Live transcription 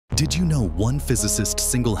Did you know one physicist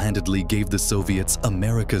single-handedly gave the Soviets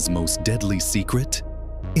America's most deadly secret?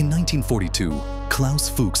 In 1942, Klaus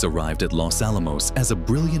Fuchs arrived at Los Alamos as a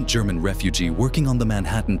brilliant German refugee working on the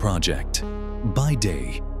Manhattan Project. By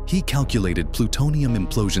day, he calculated plutonium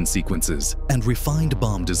implosion sequences and refined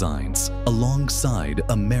bomb designs alongside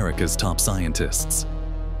America's top scientists.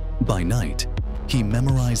 By night, he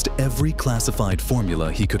memorized every classified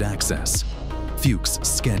formula he could access. Fuchs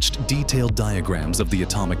sketched detailed diagrams of the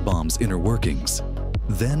atomic bomb's inner workings,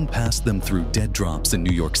 then passed them through dead drops in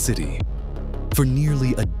New York City. For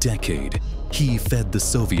nearly a decade, he fed the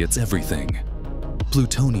Soviets everything: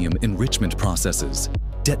 plutonium enrichment processes,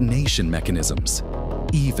 detonation mechanisms,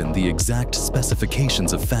 even the exact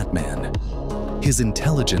specifications of Fat Man. His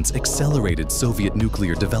intelligence accelerated Soviet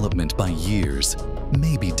nuclear development by years,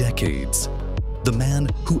 maybe decades. The man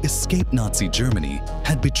who escaped Nazi Germany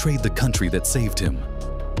had betrayed the country that saved him.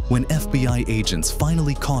 When FBI agents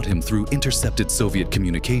finally caught him through intercepted Soviet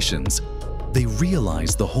communications, they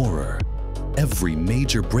realized the horror. Every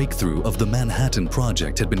major breakthrough of the Manhattan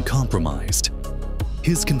Project had been compromised.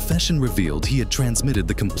 His confession revealed he had transmitted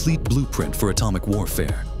the complete blueprint for atomic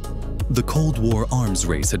warfare. The Cold War arms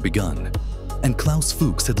race had begun, and Klaus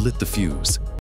Fuchs had lit the fuse.